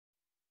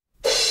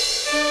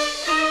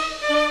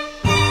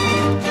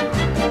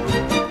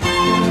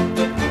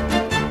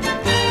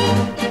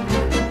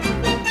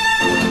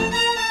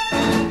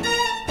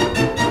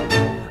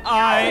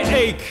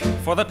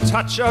for the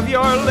touch of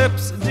your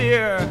lips,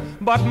 dear,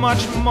 but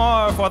much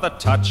more for the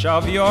touch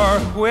of your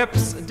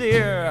whips,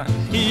 dear.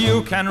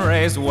 You can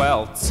raise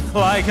welts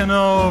like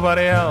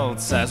nobody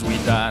else as we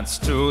dance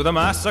to the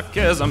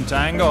masochism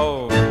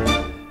tango.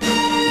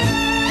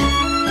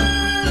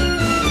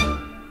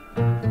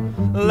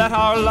 Let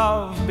our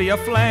love be a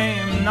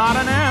flame, not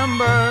an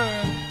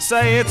ember.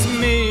 Say it's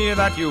me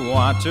that you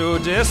want to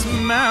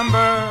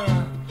dismember.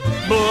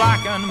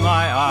 Blacken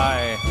my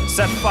eye,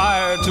 set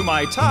fire to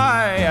my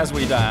tie as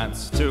we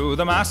dance to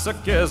the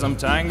masochism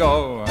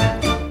tango.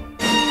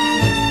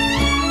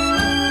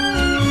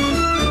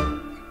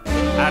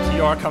 At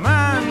your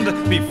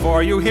command,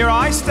 before you here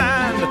I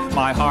stand.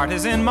 My heart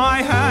is in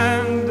my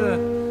hand.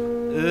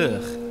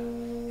 Ugh,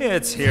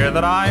 it's here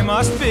that I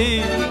must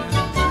be.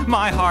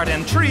 My heart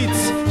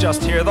entreats,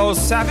 just hear those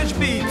savage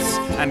beats,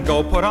 and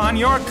go put on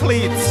your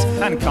cleats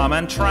and come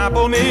and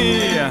trample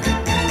me.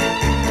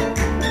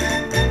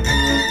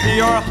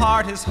 Your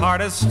heart is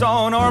hard as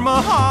stone or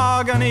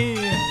mahogany.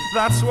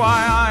 That's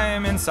why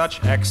I'm in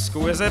such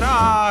exquisite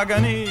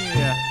agony.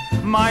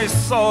 My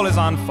soul is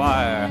on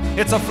fire,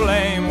 it's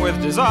aflame with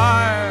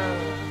desire,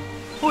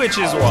 which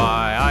is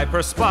why I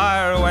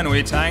perspire when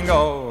we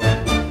tango.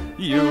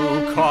 You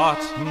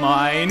caught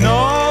my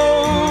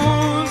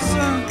nose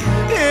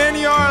in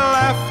your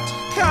left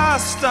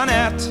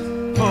castanet,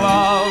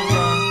 love.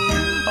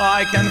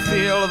 I can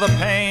feel the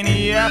pain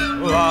yet,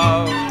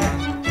 love,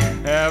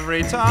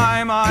 every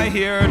time I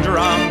hear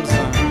drums.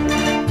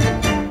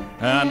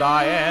 And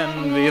I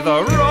envy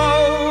the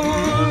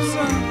rose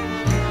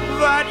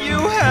that you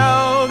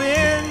held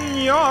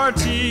in your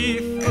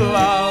teeth,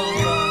 love,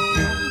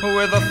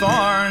 with the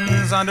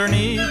thorns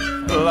underneath,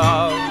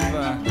 love,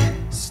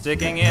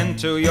 sticking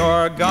into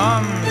your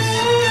gums.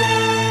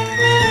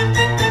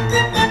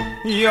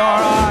 Your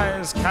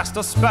eyes cast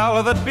a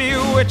spell that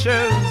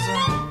bewitches.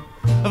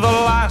 The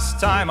last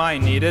time I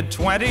needed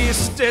 20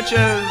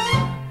 stitches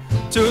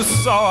to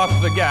sew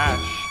up the gash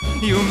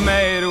you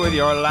made with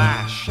your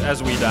lash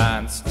as we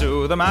dance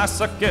to the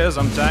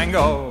masochism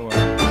tango.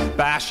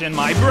 Bash in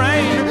my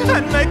brain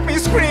and make me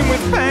scream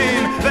with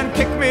pain, then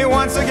kick me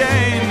once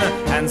again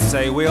and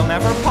say we'll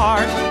never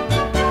part.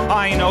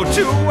 I know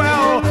too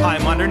well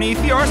I'm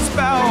underneath your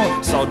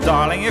spell, so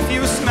darling, if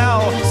you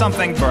smell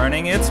something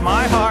burning, it's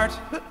my heart.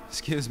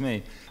 Excuse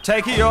me.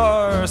 Take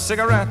your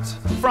cigarette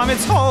from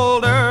its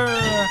holder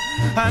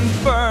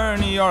and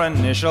burn your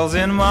initials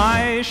in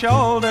my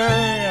shoulder.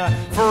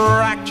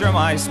 Fracture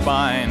my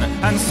spine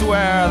and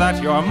swear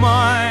that you're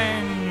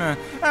mine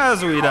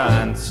as we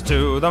dance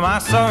to the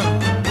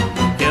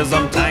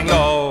masochism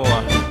tango.